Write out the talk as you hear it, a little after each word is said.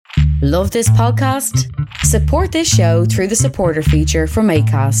Love this podcast? Support this show through the supporter feature from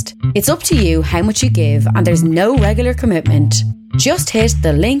Acast. It's up to you how much you give and there's no regular commitment. Just hit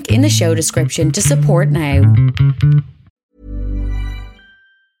the link in the show description to support now.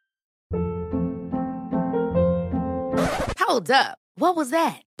 Hold up. What was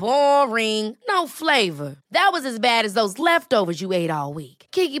that? Boring. No flavor. That was as bad as those leftovers you ate all week.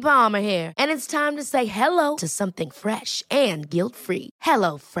 Keke Palmer here. And it's time to say hello to something fresh and guilt-free.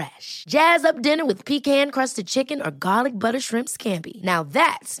 Hello Fresh. Jazz up dinner with pecan-crusted chicken or garlic butter shrimp scampi. Now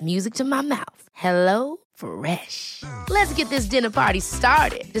that's music to my mouth. Hello Fresh. Let's get this dinner party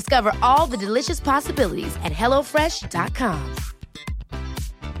started. Discover all the delicious possibilities at HelloFresh.com.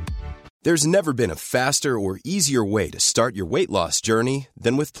 There's never been a faster or easier way to start your weight loss journey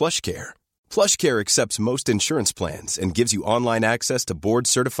than with PlushCare. PlushCare accepts most insurance plans and gives you online access to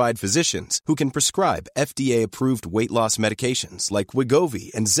board-certified physicians who can prescribe FDA-approved weight loss medications like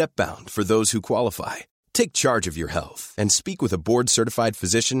Wegovy and Zepbound for those who qualify. Take charge of your health and speak with a board-certified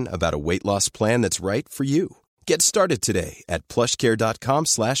physician about a weight loss plan that's right for you. Get started today at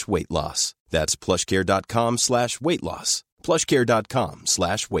plushcare.com/weight-loss. That's plushcare.com/weight-loss.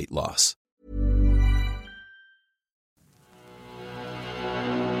 plushcare.com/weight-loss.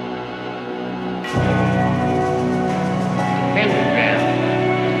 Pentagram,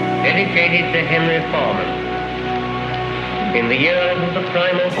 dedicated to Henry Foreman. In the years of the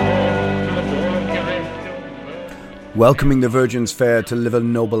primal force, the dawn of terrestrial birth. Welcoming the Virgin's fair to live a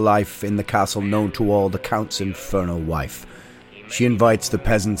noble life in the castle known to all, the Count's infernal wife. She invites the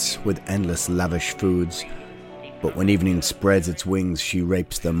peasants with endless lavish foods, but when evening spreads its wings, she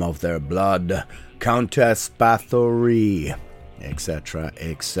rapes them of their blood. Countess Bathory, etc.,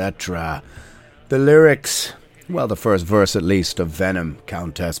 etc. The lyrics, well, the first verse at least of Venom,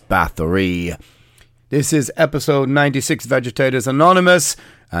 Countess Bathory. This is episode 96, Vegetators Anonymous,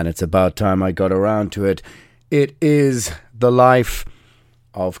 and it's about time I got around to it. It is the life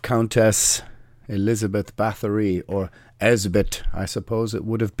of Countess Elizabeth Bathory, or Esbit, I suppose it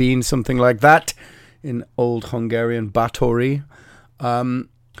would have been, something like that in Old Hungarian, Báthori.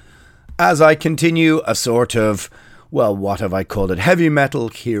 As I continue a sort of, well, what have I called it? Heavy metal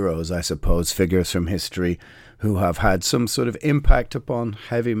heroes, I suppose, figures from history who have had some sort of impact upon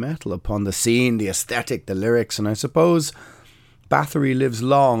heavy metal, upon the scene, the aesthetic, the lyrics, and I suppose Bathory lives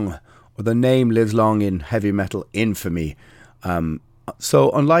long, or the name lives long in heavy metal infamy.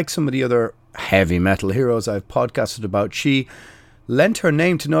 So unlike some of the other heavy metal heroes I've podcasted about, she lent her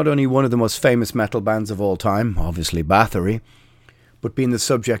name to not only one of the most famous metal bands of all time, obviously Bathory, but being the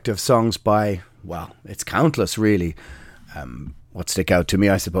subject of songs by, well, it's countless really. What stick out to me,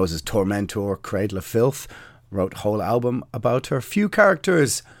 I suppose, is Tormentor, Cradle of Filth, wrote a whole album about her. Few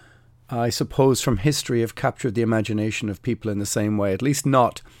characters, I suppose, from history have captured the imagination of people in the same way, at least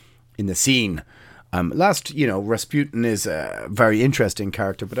not in the scene. Rasputin is a very interesting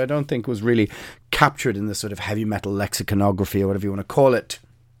character, but I don't think was really captured in the sort of heavy metal lexiconography or whatever you want to call it.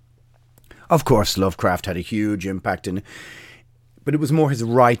 Of course, Lovecraft had a huge impact but it was more his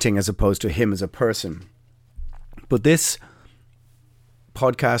writing as opposed to him as a person. But this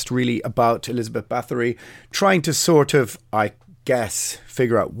podcast really about Elizabeth Bathory, trying to sort of, I guess,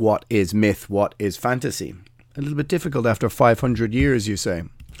 figure out what is myth, what is fantasy. A little bit difficult after 500 years, you say.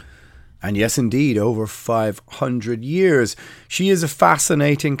 And yes, indeed, over 500 years. She is a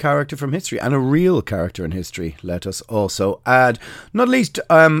fascinating character from history, and a real character in history, let us also add. Not least,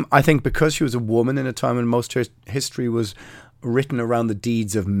 I think, because she was a woman in a time when most history was written around the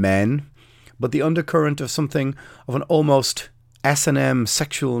deeds of men, but the undercurrent of something of an almost S&M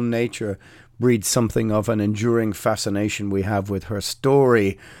sexual nature breeds something of an enduring fascination we have with her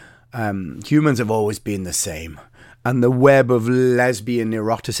story. Humans have always been the same. And the web of lesbian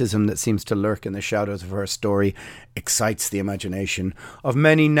eroticism that seems to lurk in the shadows of her story excites the imagination of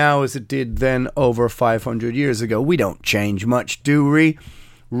many now as it did then over 500 years ago. We don't change much, do we?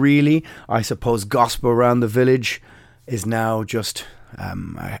 Really? I suppose gossip around the village is now just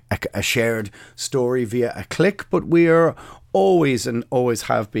a shared story via a click, but we are always and always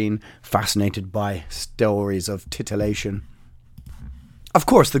have been fascinated by stories of titillation. Of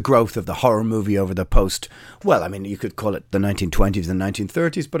course, the growth of the horror movie over the you could call it the 1920s and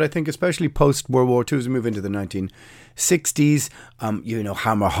 1930s, but I think especially post-World War II as we move into the 1960s,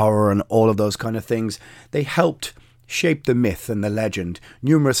 Hammer horror and all of those kind of things, they helped shape the myth and the legend.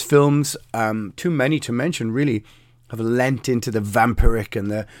 Numerous films, too many to mention really, have lent into the vampiric and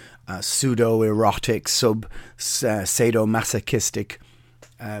the pseudo-erotic, sadomasochistic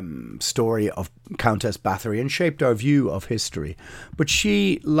story of Countess Bathory and shaped our view of history. But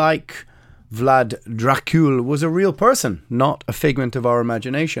she, like Vlad Dracul was a real person, not a figment of our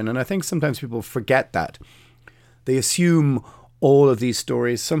imagination. And I think sometimes people forget that. They assume all of these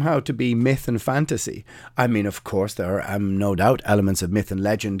stories somehow to be myth and fantasy. I mean, of course, there are no doubt elements of myth and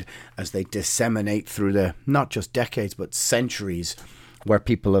legend as they disseminate through the not just decades but centuries, where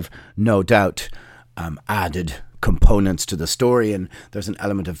people have no doubt added components to the story, and there's an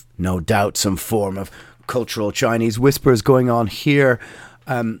element of no doubt some form of cultural Chinese whispers going on here,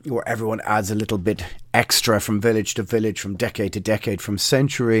 where everyone adds a little bit extra from village to village, from decade to decade, from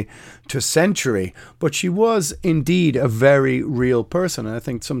century to century. But she was indeed a very real person, and I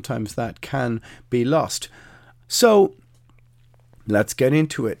think sometimes that can be lost. So let's get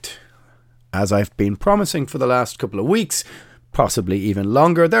into it. As I've been promising for the last couple of weeks, possibly even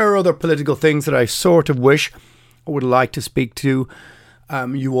longer, there are other political things that I sort of wish I would like to speak to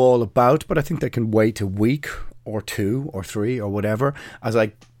you all about, but I think they can wait a week or 2 or 3 or whatever, as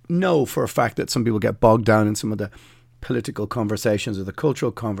I know for a fact that some people get bogged down in some of the political conversations or the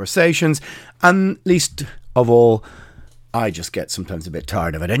cultural conversations, and least of all, I just get sometimes a bit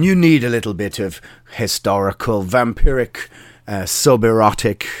tired of it, and you need a little bit of historical, vampiric,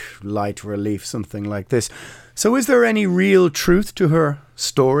 sub-erotic light relief, something like this. So is there any real truth to her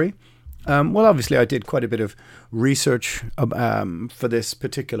story? Well, obviously I did quite a bit of research for this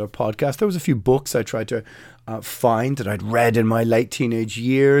particular podcast. There was a few books I tried to find that I'd read in my late teenage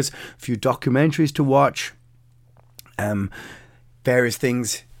years, a few documentaries to watch, various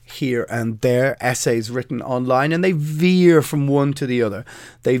things here and there, essays written online, and they veer from one to the other.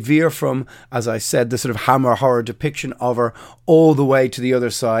 They veer from, as I said, the sort of Hammer horror depiction of her all the way to the other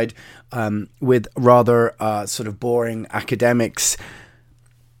side, with rather sort of boring academics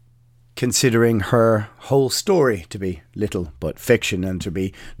considering her whole story to be little but fiction and to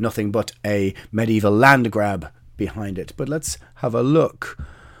be nothing but a medieval land grab behind it. But let's have a look.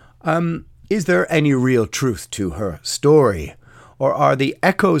 Is there any real truth to her story? Or are the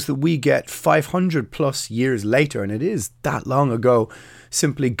echoes that we get 500 plus years later, and it is that long ago,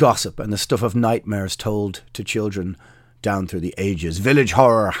 simply gossip and the stuff of nightmares told to children down through the ages? Village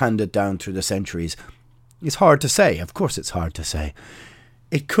horror handed down through the centuries. It's hard to say. Of course it's hard to say.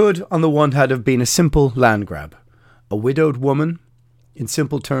 It could, on the one hand, have been a simple land grab. A widowed woman, in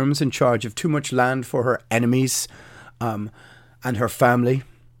simple terms, in charge of too much land for her enemies and her family,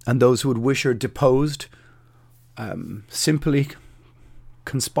 and those who would wish her deposed, simply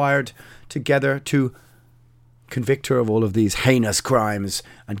conspired together to convict her of all of these heinous crimes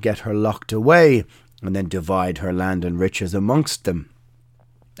and get her locked away, and then divide her land and riches amongst them.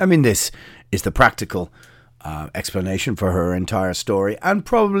 I mean, this is the practical explanation for her entire story, and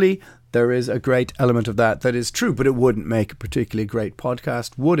probably there is a great element of that is true, but it wouldn't make a particularly great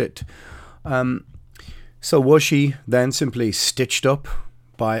podcast, would it? So was she then simply stitched up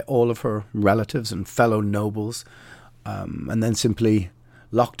by all of her relatives and fellow nobles, and then simply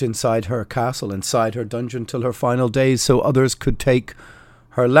locked inside her castle, inside her dungeon till her final days, so others could take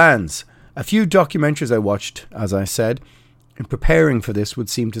her lands? A few documentaries I watched, as I said, in preparing for this would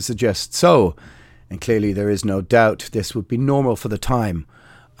seem to suggest so. And clearly there is no doubt this would be normal for the time.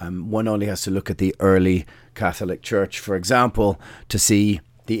 One only has to look at the early Catholic Church, for example, to see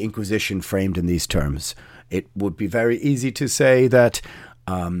the Inquisition framed in these terms. It would be very easy to say that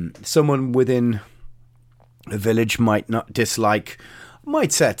someone within a village might not dislike,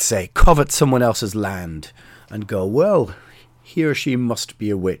 might say, covet someone else's land and go, well, he or she must be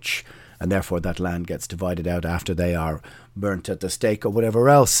a witch, and therefore that land gets divided out after they are burnt at the stake or whatever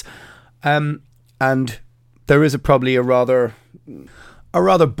else. And there is probably a rather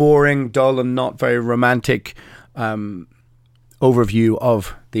boring, dull, and not very romantic overview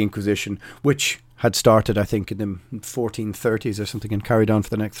of the Inquisition, which had started, I think, in the 1430s or something and carried on for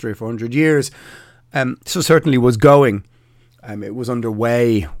the next 300 or 400 years. So certainly was going. It was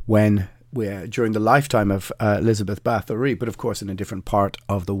underway during the lifetime of Elizabeth Bathory, but of course in a different part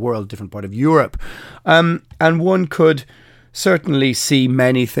of the world, different part of Europe. And one could certainly see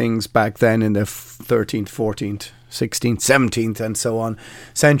many things back then in the 13th, 14th, 16th, 17th and so on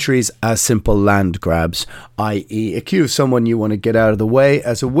centuries as simple land grabs, i.e. accuse someone you want to get out of the way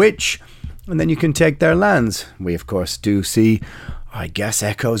as a witch, and then you can take their lands. We of course do see, I guess,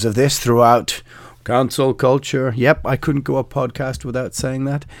 echoes of this throughout cancel culture. Yep, I couldn't go a podcast without saying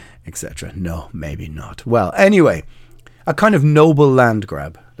that, etc. No, maybe not. Well, anyway, a kind of noble land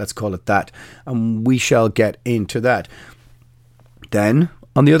grab, let's call it that, and we shall get into that. Then,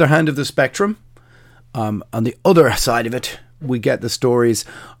 on the other hand of the spectrum, on the other side of it, we get the stories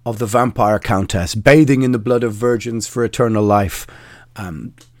of the vampire countess bathing in the blood of virgins for eternal life.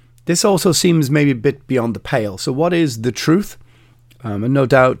 This also seems maybe a bit beyond the pale. So what is the truth? And no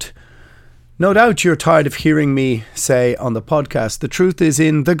doubt No doubt you're tired of hearing me say on the podcast, the truth is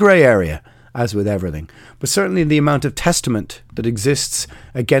in the grey area, as with everything. But certainly the amount of testament that exists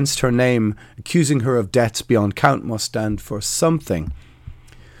against her name, accusing her of debts beyond count, must stand for something.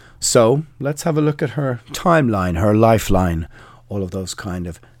 So let's have a look at her timeline, her lifeline, all of those kind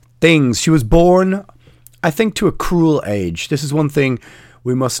of things. She was born, I think, to a cruel age. This is one thing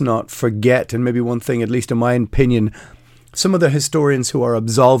we must not forget, and maybe one thing, at least in my opinion, some of the historians who are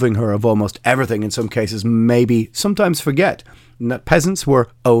absolving her of almost everything in some cases maybe sometimes forget that peasants were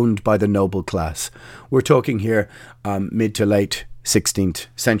owned by the noble class. We're talking here mid to late 16th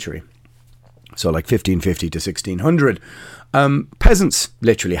century. So like 1550 to 1600. Peasants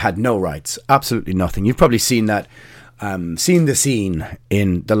literally had no rights, absolutely nothing. You've probably seen that, seen the scene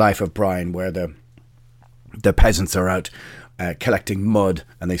in The Life of Brian where the peasants are out collecting mud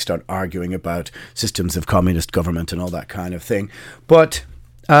and they start arguing about systems of communist government and all that kind of thing. But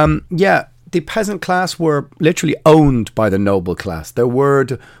the peasant class were literally owned by the noble class. Their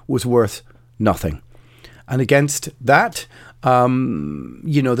word was worth nothing. And against that,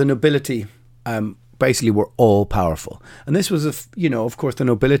 the nobility basically were all powerful. And this was, of course, the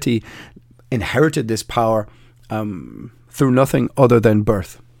nobility inherited this power through nothing other than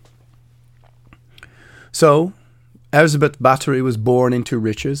birth. So Elizabeth Bathory was born into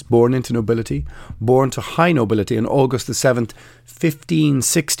riches, born into nobility, born to high nobility on August the 7th,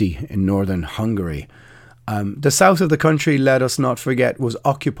 1560 in northern Hungary. The south of the country, let us not forget, was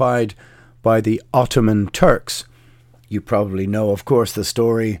occupied by the Ottoman Turks. You probably know, of course, the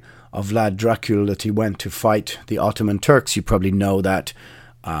story of Vlad Dracul, that he went to fight the Ottoman Turks. You probably know that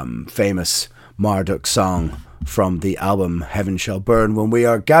famous Marduk song from the album Heaven Shall Burn When We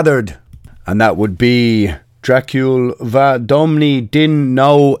Are Gathered. And that would be Dracul va Domni din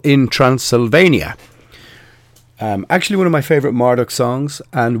now in Transylvania. Actually one of my favourite Marduk songs,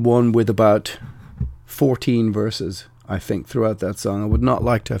 and one with about 14 verses, I think, throughout that song. I would not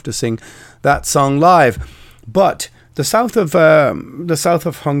like to have to sing that song live. But the south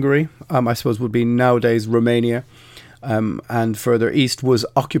of Hungary, I suppose would be nowadays Romania, and further east was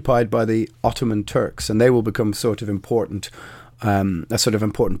occupied by the Ottoman Turks, and they will become sort of important, a sort of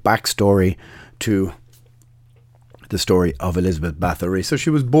important backstory to the story of Elizabeth Bathory. So she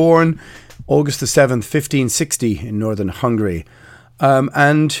was born August the 7th, 1560 in northern Hungary.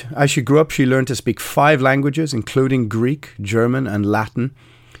 And as she grew up, she learned to speak 5 languages, including Greek, German and Latin.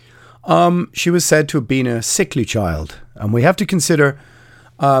 She was said to have been a sickly child. And we have to consider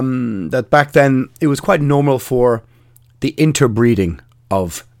that back then it was quite normal for the interbreeding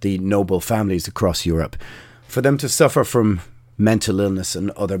of the noble families across Europe, for them to suffer from mental illness and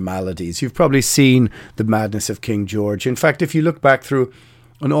other maladies. You've probably seen The Madness of King George. In fact, if you look back through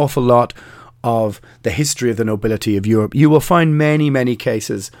an awful lot of the history of the nobility of Europe, you will find many, many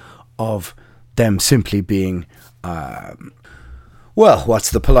cases of them simply being,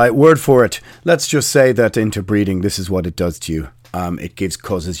 what's the polite word for it? Let's just say that interbreeding, this is what it does to you. It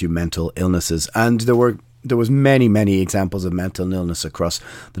causes you mental illnesses. And there was many, many examples of mental illness across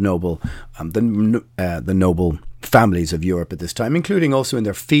the noble families of Europe at this time, including also in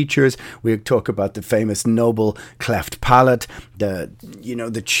their features. We talk about the famous noble cleft palate,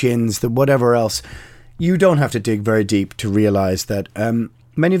 the chins, the whatever else. You don't have to dig very deep to realize that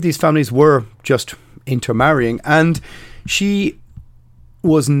many of these families were just intermarrying, and she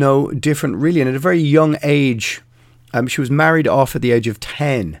was no different really. And at a very young age, she was married off at the age of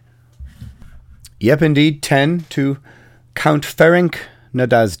 10. Yep, indeed, 10 to Count Ferenc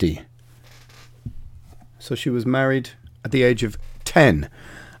Nadasdy. So she was married at the age of 10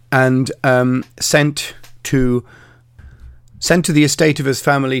 and sent to the estate of his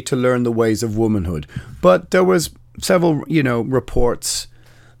family to learn the ways of womanhood. But there was several, reports.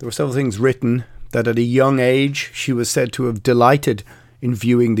 There were several things written that at a young age she was said to have delighted in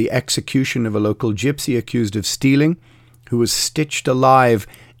viewing the execution of a local gypsy accused of stealing, who was stitched alive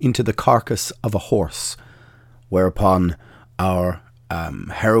into the carcass of a horse, whereupon our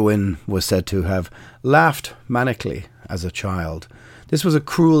heroine was said to have laughed manically as a child. This was a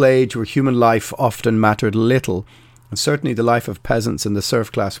cruel age where human life often mattered little, and certainly the life of peasants and the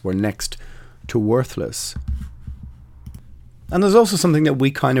serf class were next to worthless. And there's also something that we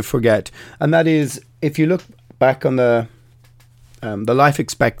kind of forget, and that is, if you look back on the life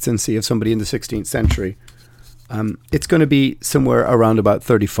expectancy of somebody in the 16th century, it's going to be somewhere around about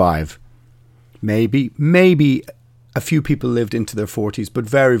 35. Maybe a few people lived into their 40s, but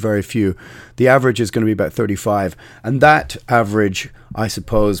very, very few. The average is going to be about 35. And that average, I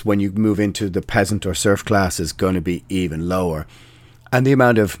suppose, when you move into the peasant or serf class, is going to be even lower. And the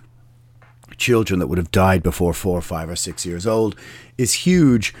amount of children that would have died before 4, 5 or 6 years old is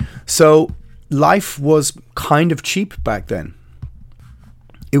huge. So life was kind of cheap back then.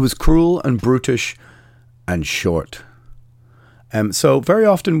 It was cruel and brutish and short. So very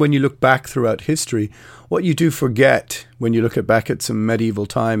often when you look back throughout history, what you do forget when you look back at some medieval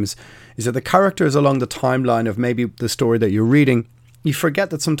times is that the characters along the timeline of maybe the story that you're reading, you forget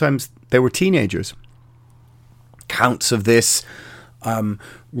that sometimes they were teenagers. Counts of this,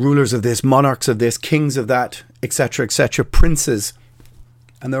 rulers of this, monarchs of this, kings of that, etc., princes.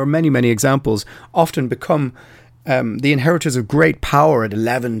 And there are many, many examples, often become the inheritors of great power at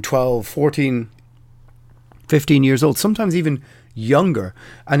 11, 12, 14, 15 years old, sometimes even younger.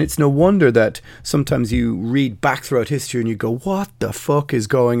 And it's no wonder that sometimes you read back throughout history and you go, what the fuck is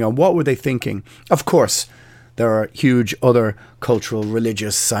going on? What were they thinking? Of course, there are huge other cultural,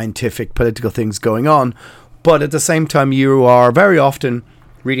 religious, scientific, political things going on. But at the same time, you are very often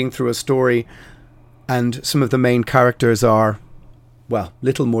reading through a story and some of the main characters are, well,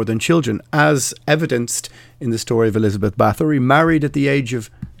 little more than children, as evidenced in the story of Elizabeth Bathory, married at the age of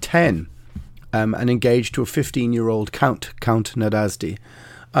 10. And engaged to a 15-year-old Count Nadasdy.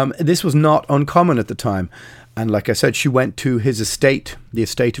 This was not uncommon at the time. And like I said, she went to his estate, the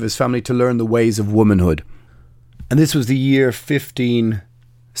estate of his family, to learn the ways of womanhood. And this was the year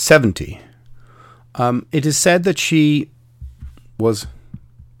 1570. It is said that she was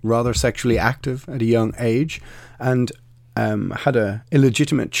rather sexually active at a young age and had an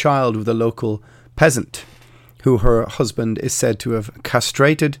illegitimate child with a local peasant who her husband is said to have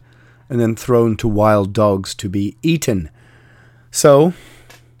castrated and then thrown to wild dogs to be eaten. So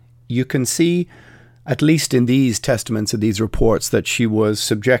you can see, at least in these testaments and these reports, that she was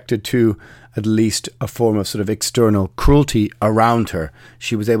subjected to at least a form of sort of external cruelty around her.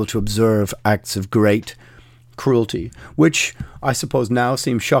 She was able to observe acts of great cruelty, which I suppose now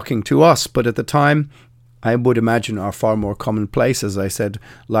seems shocking to us, but at the time I would imagine are far more commonplace. As I said,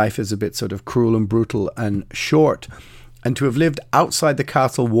 life is a bit sort of cruel and brutal and short. And to have lived outside the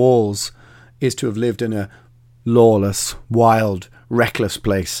castle walls is to have lived in a lawless, wild, reckless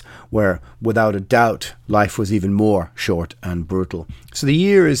place where, without a doubt, life was even more short and brutal. So the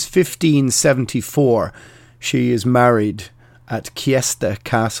year is 1574. She is married at Kiesta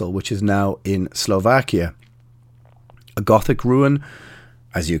Castle, which is now in Slovakia. A Gothic ruin,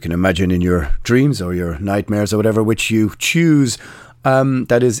 as you can imagine in your dreams or your nightmares or whatever, which you choose.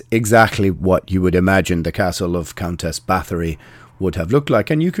 That is exactly what you would imagine the castle of Countess Bathory would have looked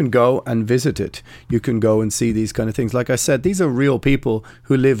like. And you can go and visit it. You can go and see these kind of things. Like I said, these are real people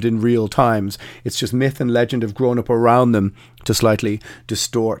who lived in real times. It's just myth and legend have grown up around them to slightly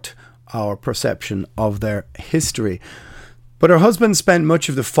distort our perception of their history. But her husband spent much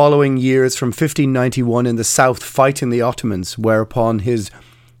of the following years from 1591 in the south fighting the Ottomans, whereupon his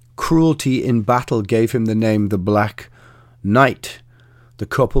cruelty in battle gave him the name the Black Knight. The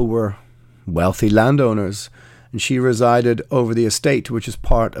couple were wealthy landowners, and she resided over the estate, which is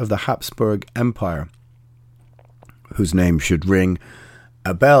part of the Habsburg Empire, whose name should ring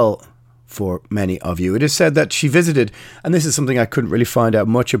a bell for many of you. It is said that she visited, and this is something I couldn't really find out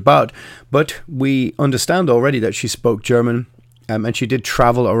much about, but we understand already that she spoke German, and she did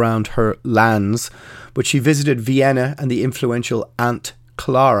travel around her lands, but she visited Vienna and the influential Aunt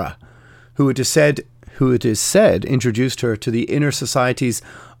Clara, who it is said introduced her to the inner societies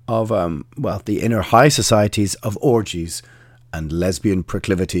of, the inner high societies of orgies and lesbian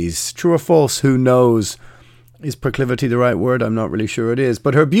proclivities. True or false, who knows? Is proclivity the right word? I'm not really sure it is.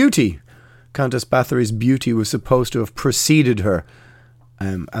 But her beauty, Countess Bathory's beauty, was supposed to have preceded her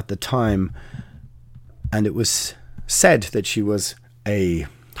at the time. And it was said that she was a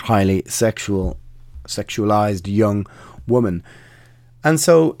highly sexualized young woman. And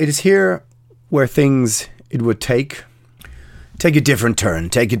so it is here where things it would take a different turn,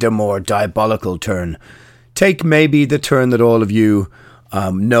 take it a more diabolical turn. Take maybe the turn that all of you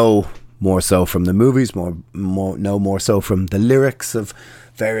know more so from the movies, more so from the lyrics of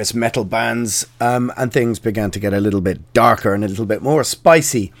various metal bands, and things began to get a little bit darker and a little bit more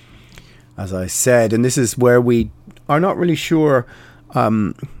spicy, as I said. And this is where we are not really sure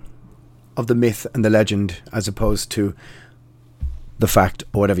of the myth and the legend as opposed to the fact,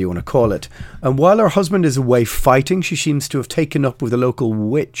 or whatever you want to call it. And while her husband is away fighting, she seems to have taken up with a local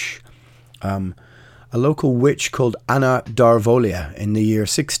witch called Anna Darvolia in the year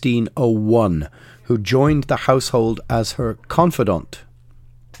 1601, who joined the household as her confidant,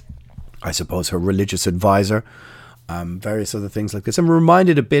 I suppose her religious advisor, various other things like this. I'm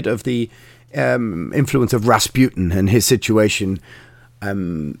reminded a bit of the influence of Rasputin and his situation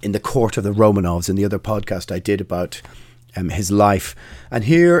in the court of the Romanovs in the other podcast I did about his life. And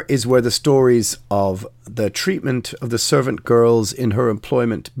here is where the stories of the treatment of the servant girls in her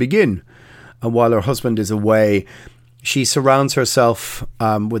employment begin. and while her husband is away, she surrounds herself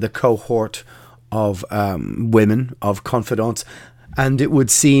with a cohort of women, of confidants, and it would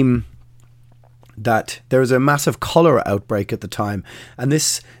seem that there was a massive cholera outbreak at the time, and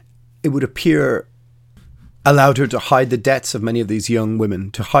this, it would appear, allowed her to hide the deaths of many of these young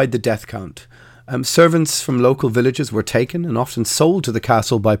women, to hide the death count. Servants from local villages were taken and often sold to the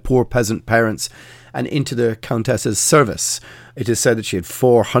castle by poor peasant parents and into the Countess's service. It is said that she had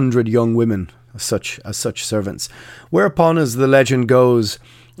 400 young women as such servants. Whereupon, as the legend goes,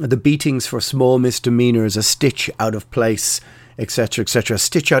 the beatings for small misdemeanours, a stitch out of place, etc., etc. A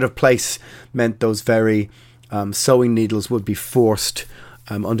stitch out of place meant those very sewing needles would be forced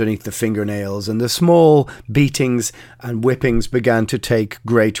underneath the fingernails, and the small beatings and whippings began to take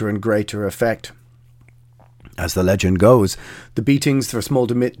greater and greater effect. As the legend goes, the beatings for small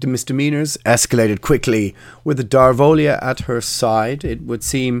misdemeanours escalated quickly. With Darvolia at her side, it would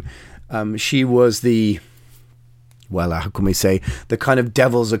seem she was the, well, how can we say, the kind of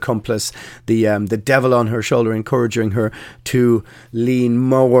devil's accomplice, the devil on her shoulder, encouraging her to lean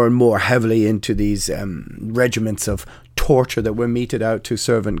more and more heavily into these regiments of torture that were meted out to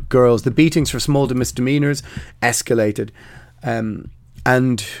servant girls. The beatings for small misdemeanours escalated,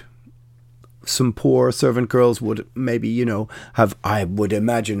 and some poor servant girls would maybe, have, I would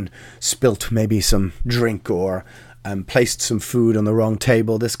imagine, spilt maybe some drink or placed some food on the wrong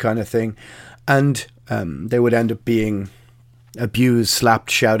table, this kind of thing. And they would end up being abused, slapped,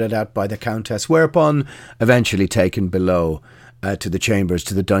 shouted at by the Countess, whereupon eventually taken below to the chambers,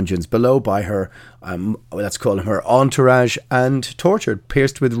 to the dungeons below by her, let's call them her entourage, and tortured,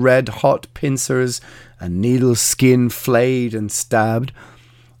 pierced with red-hot pincers and needles, skin flayed and stabbed.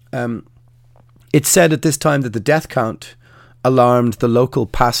 It's said at this time that the death count alarmed the local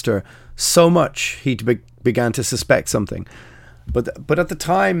pastor so much he began to suspect something. But at the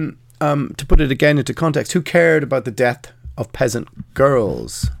time, to put it again into context, who cared about the death of peasant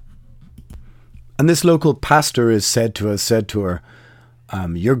girls? And this local pastor is said to have said to her,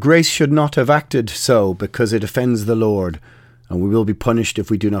 "Your grace should not have acted so, because it offends the Lord, and we will be punished if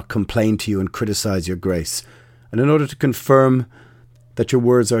we do not complain to you and criticize your grace. And in order to confirm that your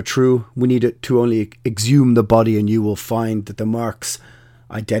words are true, we need to only exhume the body, and you will find that the marks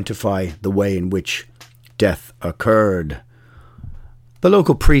identify the way in which death occurred." The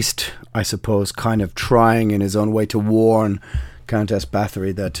local priest, I suppose, kind of trying in his own way to warn Countess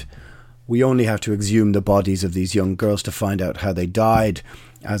Bathory that we only have to exhume the bodies of these young girls to find out how they died,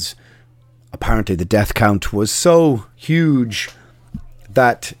 as apparently the death count was so huge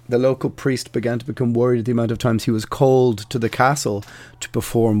that the local priest began to become worried at the amount of times he was called to the castle to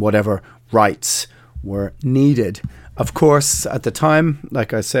perform whatever rites were needed. Of course, at the time,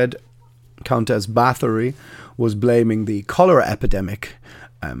 like I said, Countess Bathory was blaming the cholera epidemic,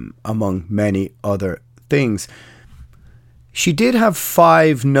 among many other things. She did have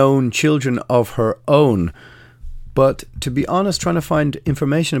 5 known children of her own, but to be honest, trying to find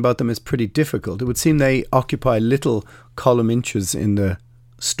information about them is pretty difficult. It would seem they occupy little column inches in the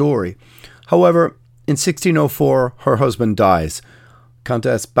story. However, in 1604, her husband dies.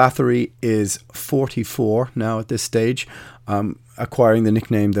 Countess Bathory is 44 now at this stage, acquiring the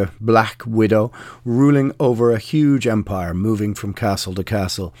nickname the Black Widow, ruling over a huge empire, moving from castle to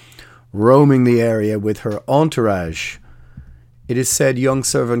castle, roaming the area with her entourage. It is said young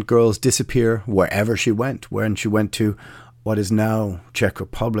servant girls disappear wherever she went, when she went to what is now Czech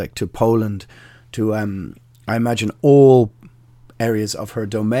Republic, to Poland, to, I imagine, all areas of her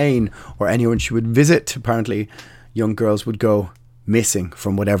domain, or anyone she would visit. Apparently, young girls would go missing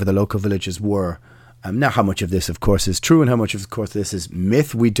from whatever the local villages were. Now, how much of this, of course, is true and how much of course, this is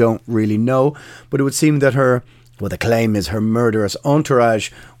myth, we don't really know. But it would seem that the claim is her murderous entourage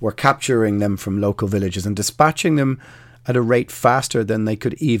were capturing them from local villages and dispatching them at a rate faster than they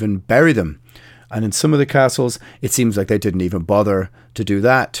could even bury them. And in some of the castles, it seems like they didn't even bother to do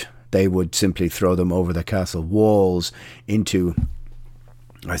that. They would simply throw them over the castle walls into,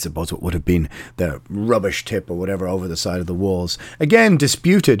 I suppose, what would have been the rubbish tip or whatever over the side of the walls. Again,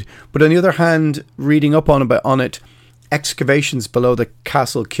 disputed, but on the other hand, reading up on it, excavations below the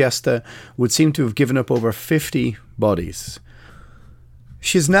castle Kiesta would seem to have given up over 50 bodies.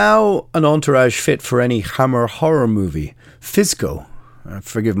 She's now an entourage fit for any Hammer horror movie. Fisco,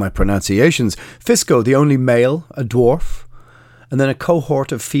 forgive my pronunciations, Fisco, the only male, a dwarf, and then a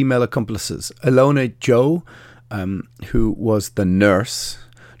cohort of female accomplices. Ilona Joe, who was the nurse,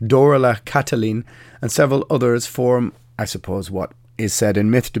 Dorla Catalin, and several others form, I suppose, what is said in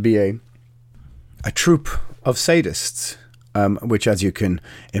myth to be a troupe of sadists, which, as you can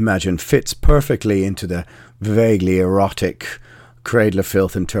imagine, fits perfectly into the vaguely erotic cradle of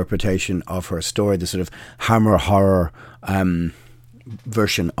filth interpretation of her story, the sort of Hammer horror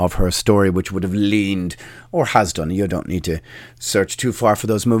version of her story, which would have leaned, or has done, you don't need to search too far for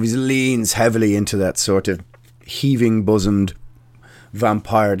those movies, leans heavily into that sort of heaving bosomed,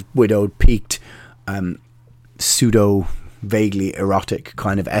 vampire, widowed, peaked, pseudo vaguely erotic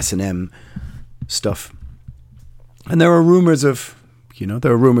kind of S&M stuff. And there are rumours of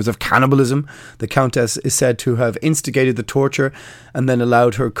cannibalism. The Countess is said to have instigated the torture and then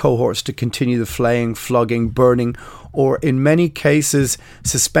allowed her cohorts to continue the flaying, flogging, burning, or in many cases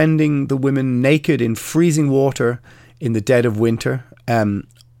suspending the women naked in freezing water in the dead of winter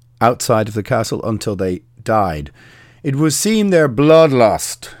outside of the castle until they died. It would seem their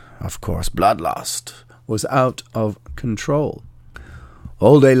bloodlust, was out of control.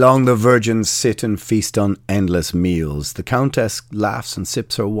 All day long the virgins sit and feast on endless meals. The Countess laughs and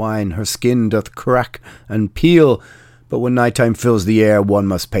sips her wine, her skin doth crack and peel, but when night-time fills the air, one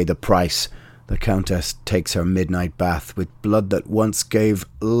must pay the price. The Countess takes her midnight bath with blood that once gave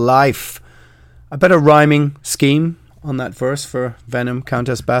life. A better rhyming scheme on that verse for Venom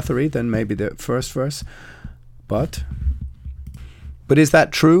Countess Bathory than maybe the first verse. But is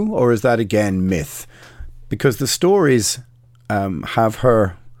that true, or is that again myth? Because the stories have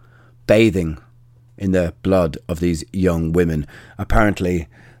her bathing in the blood of these young women, apparently.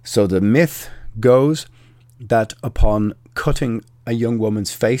 So the myth goes that upon cutting a young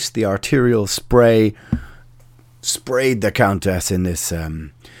woman's face, the arterial spray sprayed the Countess in this,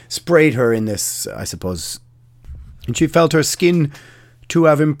 sprayed her in this, I suppose, and she felt her skin to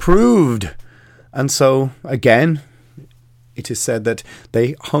have improved. And so, again, it is said that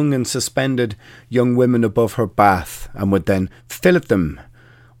they hung and suspended young women above her bath and would then fillet them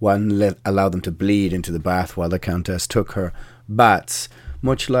and allow them to bleed into the bath while the Countess took her baths,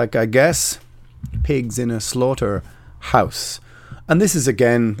 much like, I guess, pigs in a slaughterhouse. And this is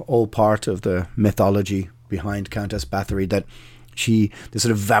again all part of the mythology behind Countess Bathory, that the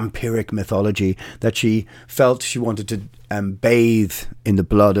sort of vampiric mythology, that she felt she wanted to bathe in the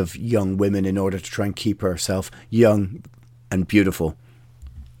blood of young women in order to try and keep herself young and beautiful.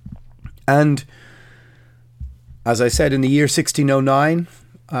 And as I said, in the year 1609,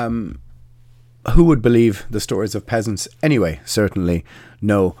 who would believe the stories of peasants anyway? Certainly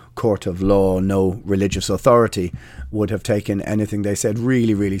no court of law, no religious authority would have taken anything they said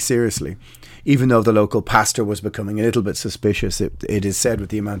really, really seriously. Even though the local pastor was becoming a little bit suspicious, it is said, with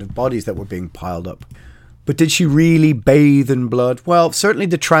the amount of bodies that were being piled up. But did she really bathe in blood? Well, certainly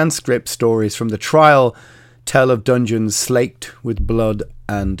the transcript stories from the trial tell of dungeons slaked with blood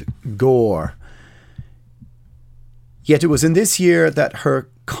and gore. Yet it was in this year that her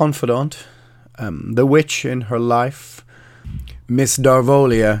confidant, the witch in her life, Miss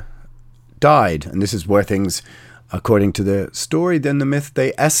Darvolia, died. And this is where things, according to the story, then the myth,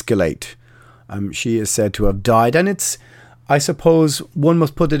 they escalate. She is said to have died, and it's, I suppose, one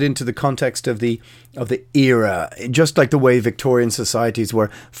must put it into the context of the era, just like the way Victorian societies were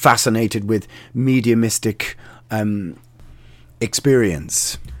fascinated with mediumistic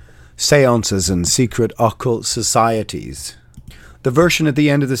experience, seances and secret occult societies. The version at the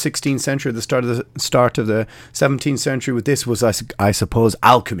end of the 16th century, the start of the 17th century with this was, I suppose,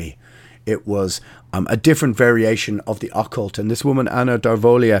 alchemy. It was a different variation of the occult. And this woman, Anna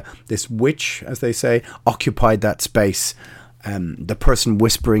Darvolia, this witch, as they say, occupied that space. The person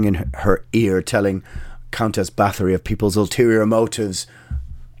whispering in her ear, telling Countess Bathory of people's ulterior motives.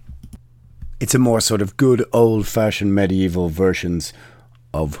 It's a more sort of good old-fashioned medieval versions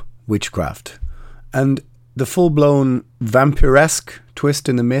of witchcraft. And the full-blown vampiresque twist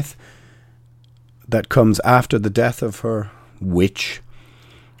in the myth that comes after the death of her witch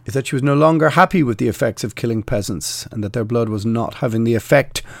is that she was no longer happy with the effects of killing peasants, and that their blood was not having the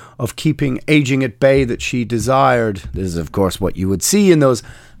effect of keeping aging at bay that she desired. This is, of course, what you would see in those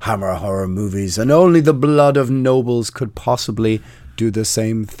Hammer horror movies, and only the blood of nobles could possibly do the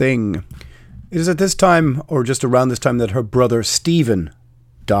same thing. It is at this time, or just around this time, that her brother Stephen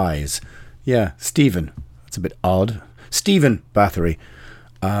dies. Yeah, Stephen. That's a bit odd. Stephen Bathory.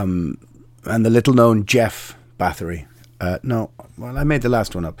 And the little-known Jeff Bathory. I made the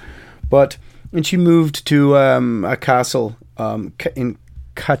last one up. And she moved to a castle in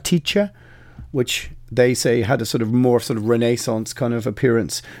Katicha, which they say had a sort of more sort of Renaissance kind of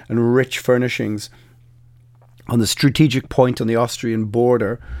appearance and rich furnishings on the strategic point on the Austrian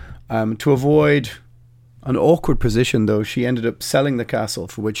border. To avoid an awkward position, though, she ended up selling the castle,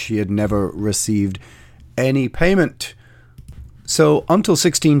 for which she had never received any payment. So until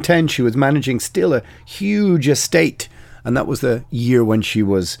 1610, she was managing still a huge estate, and that was the year when she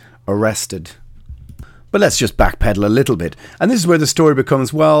was arrested. But let's just backpedal a little bit. And this is where the story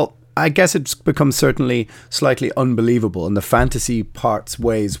becomes, well, I guess it's become certainly slightly unbelievable, and the fantasy parts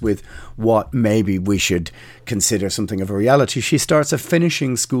ways with what maybe we should consider something of a reality. She starts a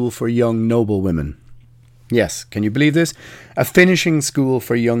finishing school for young noble women. Yes, can you believe this? A finishing school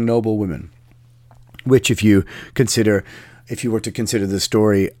for young noble women. Which if you were to consider the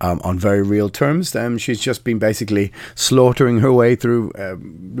story on very real terms, then she's just been basically slaughtering her way through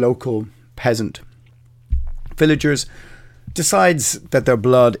local peasant villagers, decides that their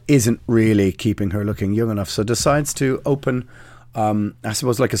blood isn't really keeping her looking young enough, so decides to open, I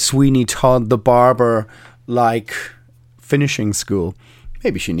suppose, like a Sweeney Todd the Barber-like finishing school.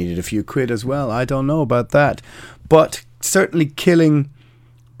 Maybe she needed a few quid as well, I don't know about that. But certainly killing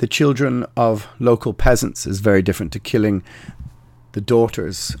the children of local peasants is very different to killing the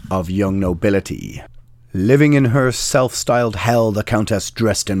daughters of young nobility. Living in her self-styled hell, the Countess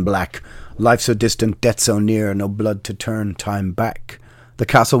dressed in black. Life so distant, death so near, no blood to turn time back. The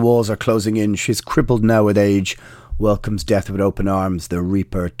castle walls are closing in, she's crippled now with age. Welcomes death with open arms, the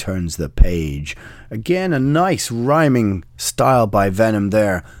reaper turns the page. Again, a nice rhyming style by Venom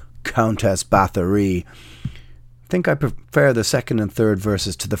there. Countess Bathory. I think I prefer the second and third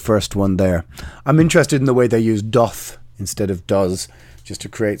verses to the first one there. I'm interested in the way they use doth instead of does, just to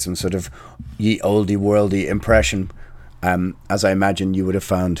create some sort of ye olde worldy impression, as I imagine you would have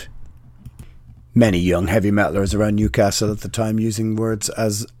found many young heavy metalers around Newcastle at the time using words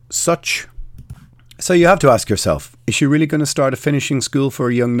as such. So you have to ask yourself, is she really going to start a finishing school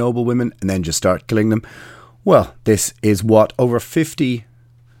for young noble women and then just start killing them? Well, this is what over 50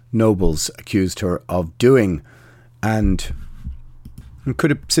 nobles accused her of doing. And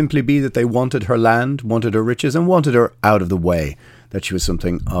could it simply be that they wanted her land, wanted her riches, and wanted her out of the way, that she was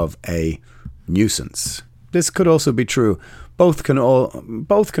something of a nuisance? This could also be true. Both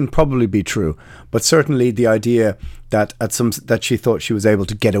can probably be true, but certainly the idea that that she thought she was able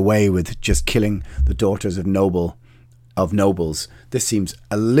to get away with just killing the daughters of nobles. This seems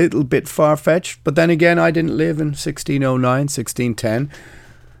a little bit far-fetched, but then again, I didn't live in 1609, 1610.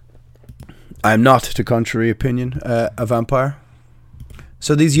 I am not, to contrary opinion, a vampire.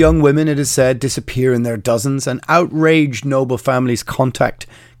 So these young women, it is said, disappear in their dozens, and outraged noble families contact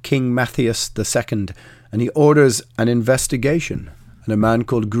King Matthias II, and he orders an investigation, and a man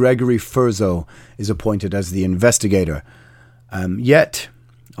called Gregory Furzo is appointed as the investigator. Yet,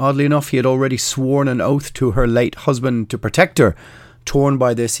 oddly enough, he had already sworn an oath to her late husband to protect her. Torn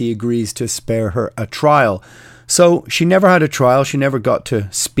by this, he agrees to spare her a trial. So she never had a trial. She never got to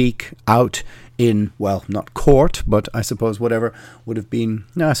speak out in, well, not court, but I suppose whatever would have been,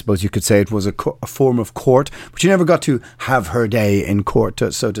 I suppose you could say it was a form of court, but she never got to have her day in court,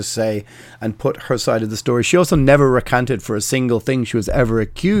 so to say, and put her side of the story. She also never recanted for a single thing she was ever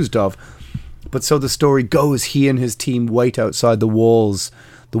accused of. But so the story goes, he and his team wait outside the walls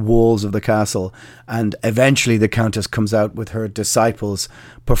of the castle, and eventually the Countess comes out with her disciples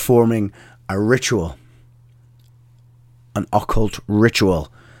performing a ritual, an occult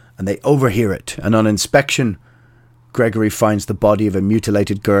ritual, and they overhear it. And on inspection, Gregory finds the body of a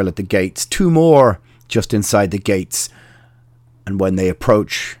mutilated girl at the gates, 2 more just inside the gates, and when they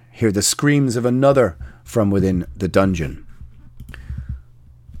approach, hear the screams of another from within the dungeon.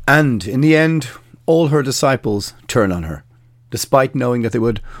 And in the end, all her disciples turn on her, despite knowing that they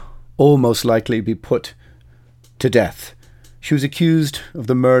would almost likely be put to death. She was accused of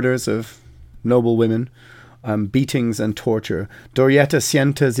the murders of noble women, beatings and torture. Dorietta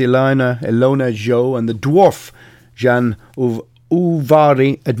Sienta Ilona Jo and the dwarf Jean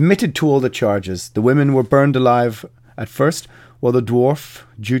Uvari admitted to all the charges. The women were burned alive at first, while the dwarf,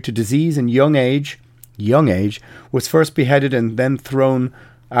 due to disease and young age, was first beheaded and then thrown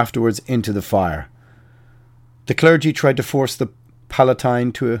afterwards into the fire. The clergy tried to force the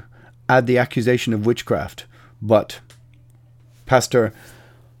Palatine to add the accusation of witchcraft, but Pastor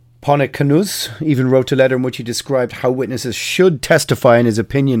Ponicanus even wrote a letter in which he described how witnesses should testify in his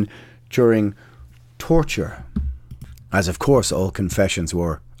opinion during torture, as of course all confessions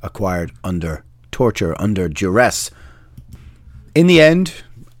were acquired under torture, under duress. In the end,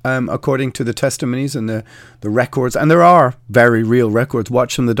 according to the testimonies and the records, and there are very real records,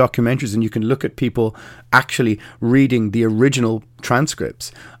 watch some of the documentaries and you can look at people actually reading the original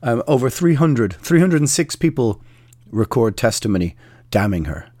transcripts. Over 306 people record testimony damning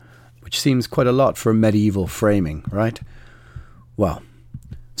her, which seems quite a lot for medieval framing, right? Well,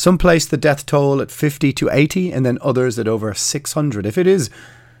 some place the death toll at 50 to 80 and then others at over 600. If it is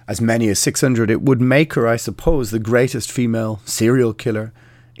as many as 600, it would make her, I suppose, the greatest female serial killer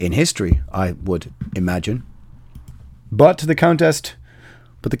in history, I would imagine. But the Countess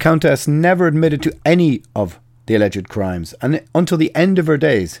But the Countess never admitted to any of the alleged crimes, and until the end of her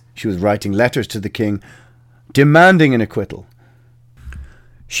days, she was writing letters to the king demanding an acquittal.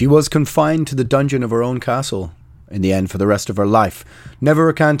 She was confined to the dungeon of her own castle in the end for the rest of her life, never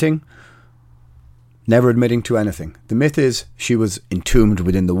recanting, never admitting to anything. The myth is she was entombed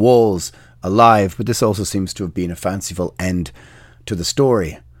within the walls, alive, but this also seems to have been a fanciful end to the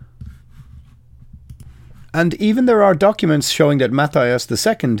story. And even there are documents showing that Matthias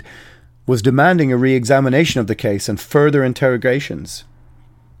II was demanding a re-examination of the case and further interrogations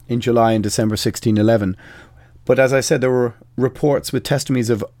in July and December 1611. But as I said, there were reports with testimonies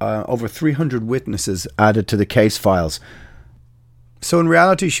of over 300 witnesses added to the case files. So in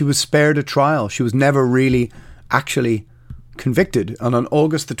reality, she was spared a trial. She was never really actually convicted. And on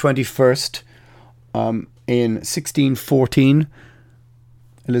August the 21st, in 1614,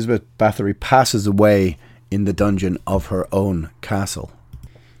 Elizabeth Bathory passes away in the dungeon of her own castle.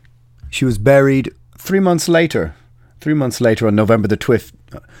 She was buried 3 months later on November the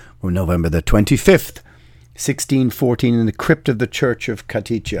 25th, 1614, in the crypt of the church of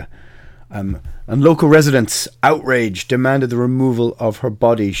Katicha. And local residents, outraged, demanded the removal of her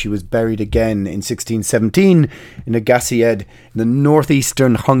body. She was buried again in 1617 in a Gassied in the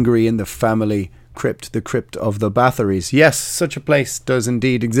northeastern Hungary in the family crypt, the crypt of the Bathorys. Yes, such a place does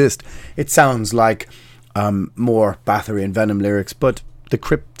indeed exist. It sounds like more Bathory and Venom lyrics, but the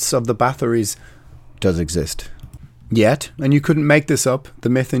crypts of the Bathorys does exist. Yet, and you couldn't make this up, the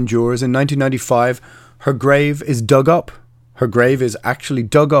myth endures. In 1995, her grave is dug up. Her grave is actually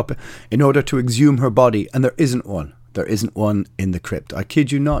dug up in order to exhume her body, and there isn't one. There isn't one in the crypt. I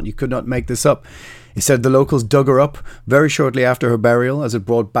kid you not, you could not make this up. He said the locals dug her up very shortly after her burial, as it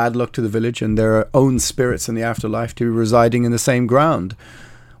brought bad luck to the village and their own spirits in the afterlife to be residing in the same ground.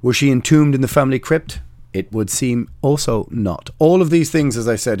 Was she entombed in the family crypt? It would seem also not. All of these things, as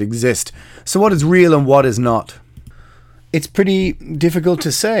I said, exist. So what is real and what is not? It's pretty difficult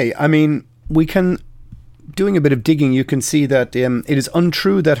to say. I mean, doing a bit of digging, you can see that it is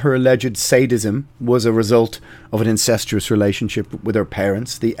untrue that her alleged sadism was a result of an incestuous relationship with her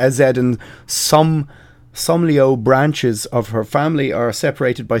parents. The Ezed and Somlio branches of her family are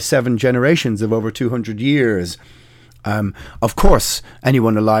separated by 7 generations of over 200 years. Of course,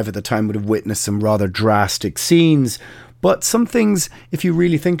 anyone alive at the time would have witnessed some rather drastic scenes, but some things, if you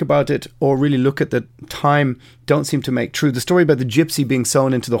really think about it or really look at the time, don't seem to make true. The story about the gypsy being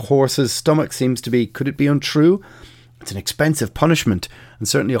sewn into the horse's stomach seems to be, could it be untrue? It's an expensive punishment, and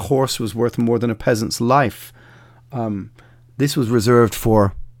certainly a horse was worth more than a peasant's life. This was reserved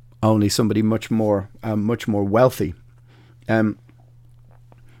for only somebody much more wealthy.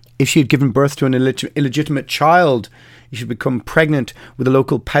 If she had given birth to an illegitimate child, she should become pregnant with a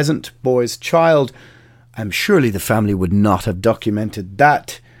local peasant boy's child, surely the family would not have documented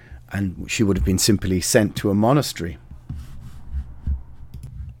that, and she would have been simply sent to a monastery.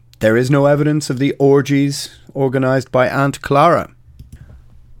 There is no evidence of the orgies organised by Aunt Clara.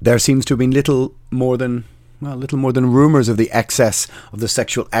 There seems to have been little more than rumours of the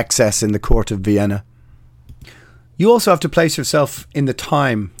sexual excess in the court of Vienna. You also have to place yourself in the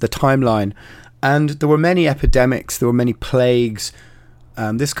timeline, and there were many epidemics, there were many plagues,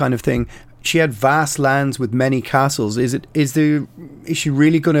 this kind of thing. She had vast lands with many castles. Is she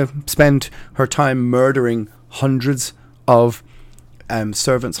really going to spend her time murdering hundreds of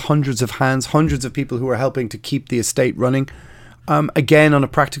servants, hundreds of hands, hundreds of people who are helping to keep the estate running? Again, on a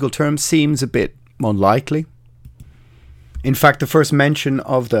practical term, seems a bit unlikely. In fact, the first mention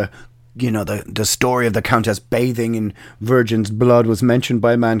of the story of the Countess bathing in virgin's blood was mentioned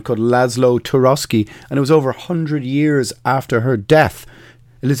by a man called Laszlo Turoski, and it was over 100 years after her death.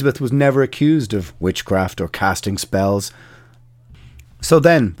 Elizabeth was never accused of witchcraft or casting spells. So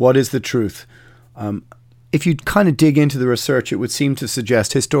then, what is the truth? If you kind of dig into the research, it would seem to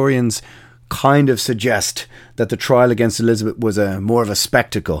suggest, historians kind of suggest, that the trial against Elizabeth was more of a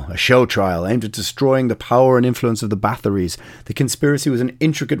spectacle, a show trial aimed at destroying the power and influence of the Bathorys. The conspiracy was an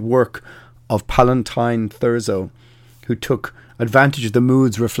intricate work of Palatine Thurzo, who took advantage of the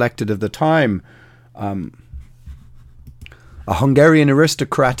moods reflected of the time. A Hungarian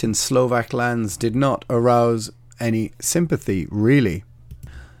aristocrat in Slovak lands did not arouse any sympathy, really.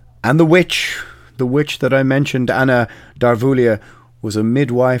 And the witch that I mentioned, Anna Darvulia, was a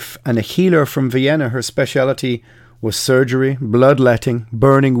midwife and a healer from Vienna. Her speciality was surgery, bloodletting,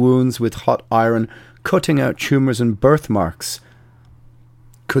 burning wounds with hot iron, cutting out tumours and birthmarks.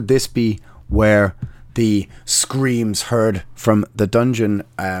 Could this be where the screams heard from the dungeon,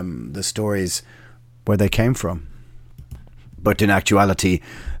 the stories, where they came from? But in actuality,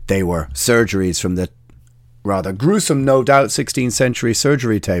 they were surgeries from the rather gruesome, no doubt, 16th century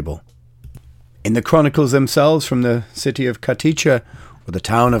surgery table. In the chronicles themselves from the city of Katicha, or the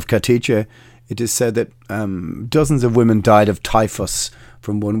town of Katicha, it is said that dozens of women died of typhus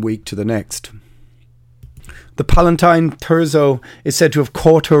from one week to the next. The Palatine Thurzo is said to have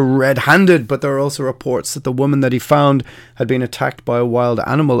caught her red-handed, but there are also reports that the woman that he found had been attacked by a wild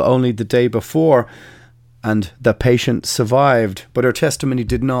animal only the day before, and the patient survived, but her testimony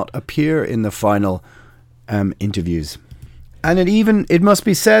did not appear in the final interviews. And it must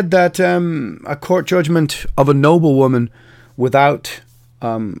be said that a court judgment of a noblewoman without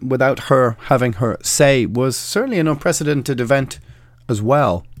her having her say was certainly an unprecedented event as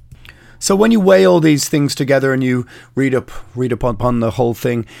well. So when you weigh all these things together and you read upon the whole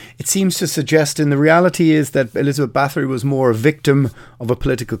thing, it seems to suggest, and the reality is that Elizabeth Bathory was more a victim of a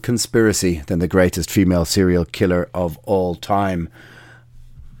political conspiracy than the greatest female serial killer of all time.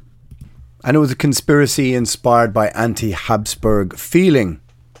 And it was a conspiracy inspired by anti-Habsburg feeling.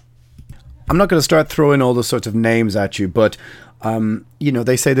 I'm not going to start throwing all those sorts of names at you, but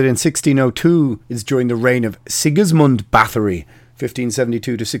they say that in 1602 is during the reign of Sigismund Bathory,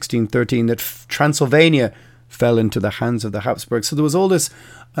 1572 to 1613, that Transylvania fell into the hands of the Habsburgs. So there was all this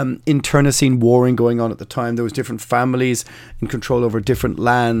internecine warring going on at the time. There was different families in control over different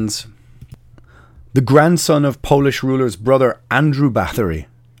lands. The grandson of Polish ruler's brother, Andrew Bathory.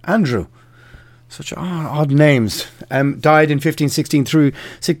 Andrew. Such odd names. Died in 1516 through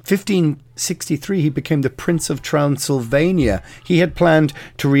 1563. He became the Prince of Transylvania. He had planned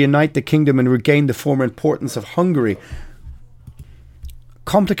to reunite the kingdom and regain the former importance of Hungary.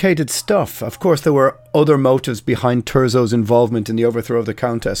 Complicated stuff. Of course, there were other motives behind Thurzo's involvement in the overthrow of the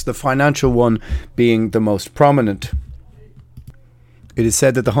Countess, the financial one being the most prominent. It is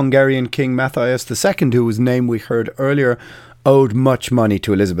said that the Hungarian King Matthias II, whose name we heard earlier, owed much money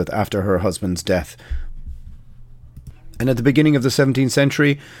to Elizabeth after her husband's death. And at the beginning of the 17th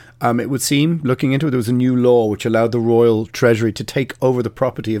century, it would seem, looking into it, there was a new law which allowed the royal treasury to take over the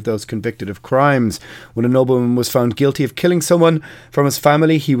property of those convicted of crimes. When a nobleman was found guilty of killing someone from his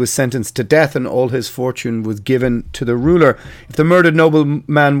family, he was sentenced to death and all his fortune was given to the ruler. If the murdered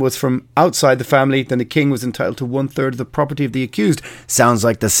nobleman was from outside the family, then the king was entitled to 1/3 of the property of the accused. Sounds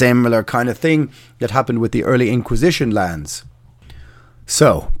like the similar kind of thing that happened with the early Inquisition lands.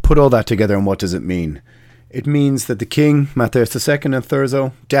 So, put all that together and what does it mean? It means that the king, Matthias II and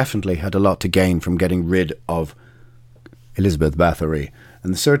Thurzo, definitely had a lot to gain from getting rid of Elizabeth Bathory.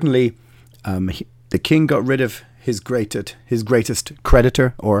 And certainly the king got rid of his greatest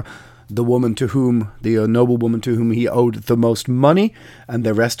creditor, or the noblewoman to whom he owed the most money, and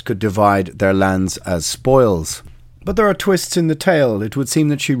the rest could divide their lands as spoils. But there are twists in the tale. It would seem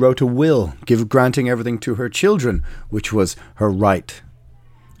that she wrote a will, granting everything to her children, which was her right.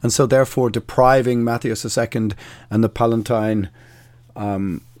 And so therefore depriving Matthias II and the Palatine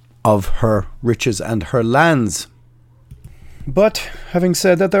of her riches and her lands. But having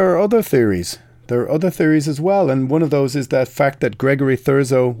said that, there are other theories. There are other theories as well, and one of those is the fact that Gregory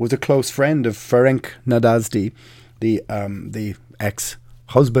Thurzo was a close friend of Ferenc Nadasdy, the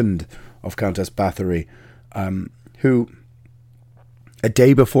ex-husband of Countess Bathory, who a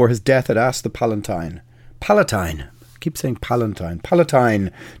day before his death had asked the Palatine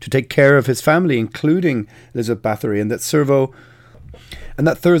to take care of his family, including Elizabeth Bathory, and that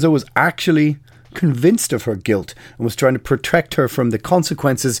Thurzo was actually convinced of her guilt and was trying to protect her from the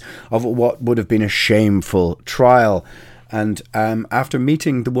consequences of what would have been a shameful trial. And after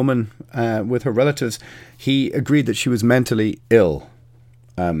meeting the woman with her relatives, he agreed that she was mentally ill.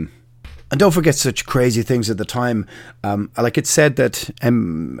 And don't forget such crazy things at the time. Like it said that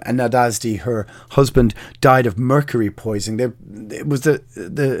Nadasdy, her husband, died of mercury poisoning. It was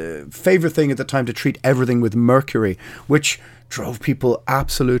the favourite thing at the time to treat everything with mercury, which drove people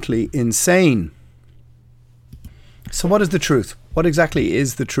absolutely insane. So what is the truth? What exactly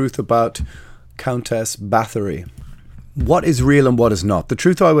is the truth about Countess Bathory? What is real and what is not? The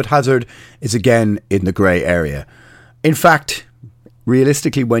truth, I would hazard, is again in the grey area. In fact,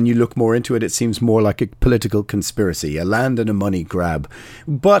 realistically, when you look more into it, it seems more like a political conspiracy, a land and a money grab.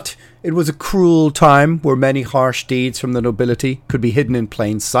 But it was a cruel time where many harsh deeds from the nobility could be hidden in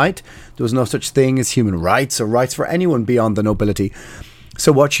plain sight. There was no such thing as human rights or rights for anyone beyond the nobility.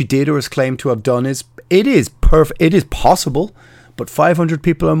 So what she did or is claimed to have done is possible, but 500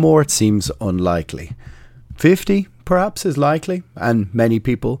 people or more, it seems unlikely. 50 perhaps is likely, and many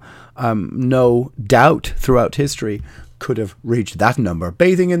people, no doubt throughout history, could have reached that number.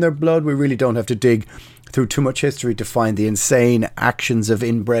 Bathing in their blood, we really don't have to dig through too much history to find the insane actions of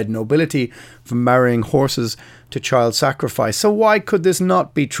inbred nobility, from marrying horses to child sacrifice. So why could this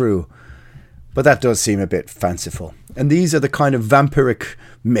not be true? But that does seem a bit fanciful. And these are the kind of vampiric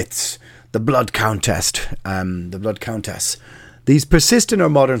myths, the blood countess. These persist in our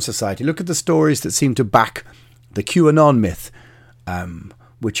modern society. Look at the stories that seem to back the QAnon myth,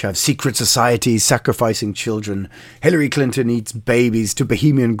 which have secret societies sacrificing children. Hillary Clinton eats babies to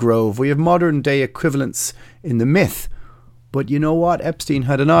Bohemian Grove. We have modern day equivalents in the myth. But you know what? Epstein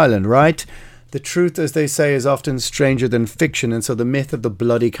had an island, right? The truth, as they say, is often stranger than fiction, and so the myth of the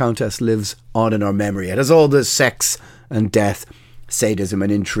bloody countess lives on in our memory. It has all this sex and death, sadism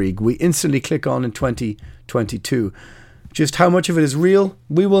and intrigue. We instantly click on in 2022. Just how much of it is real,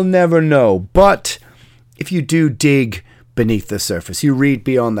 we will never know. But if you do dig beneath the surface, you read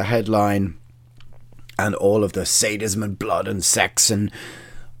beyond the headline and all of the sadism and blood and sex and,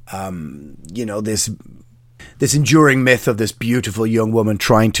 this enduring myth of this beautiful young woman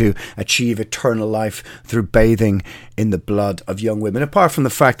trying to achieve eternal life through bathing in the blood of young women. Apart from the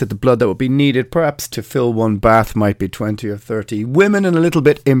fact that the blood that would be needed perhaps to fill one bath might be 20 or 30 women, and a little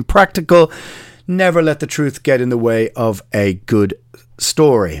bit impractical. Never let the truth get in the way of a good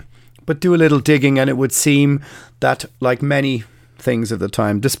story. But do a little digging and it would seem that, like many things of the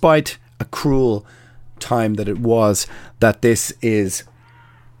time, despite a cruel time that it was, that this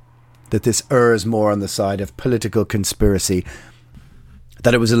errs more on the side of political conspiracy,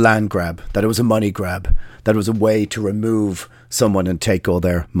 that it was a land grab, that it was a money grab, that it was a way to remove someone and take all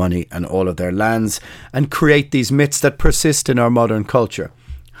their money and all of their lands and create these myths that persist in our modern culture.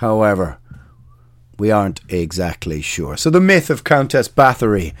 However, we aren't exactly sure. So the myth of Countess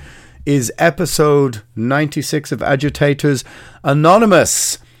Bathory is episode 96 of Agitators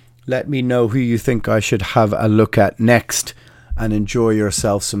Anonymous. Let me know who you think I should have a look at next. And enjoy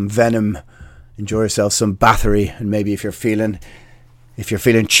yourself some Venom, enjoy yourself some Bathory, and maybe if you're feeling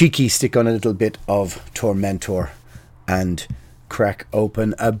cheeky, stick on a little bit of Tormentor and crack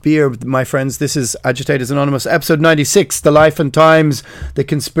open a beer, my friends. This is Agitators Anonymous, episode 96, the life and times, the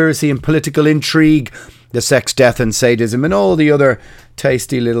conspiracy and political intrigue, the sex, death and sadism, and all the other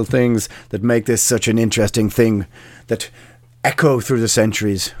tasty little things that make this such an interesting thing that echo through the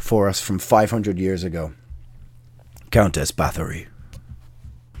centuries for us from 500 years ago. Countess Bathory.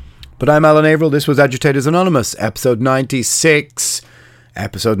 But I'm Alan Averill. This was Agitators Anonymous, episode 96.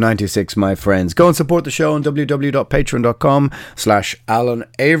 Episode 96, my friends. Go and support the show on www.patreon.com/Alan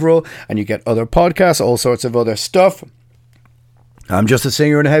Averill, and you get other podcasts, all sorts of other stuff. I'm just a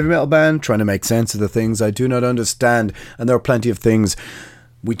singer in a heavy metal band trying to make sense of the things I do not understand, and there are plenty of things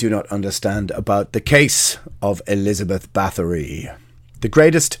we do not understand about the case of Elizabeth Bathory, the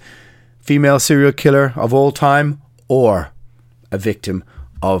greatest female serial killer of all time, or a victim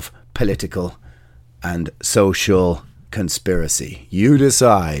of political and social conspiracy. You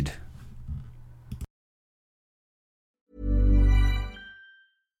decide.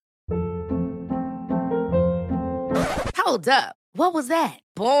 Hold up. What was that?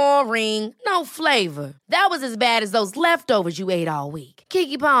 Boring. No flavor. That was as bad as those leftovers you ate all week.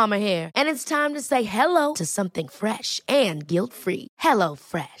 Keke Palmer here. And it's time to say hello to something fresh and guilt-free. Hello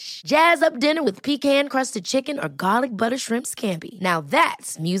Fresh. Jazz up dinner with pecan-crusted chicken or garlic butter shrimp scampi. Now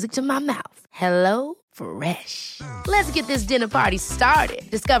that's music to my mouth. Hello Fresh. Let's get this dinner party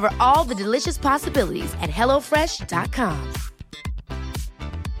started. Discover all the delicious possibilities at HelloFresh.com.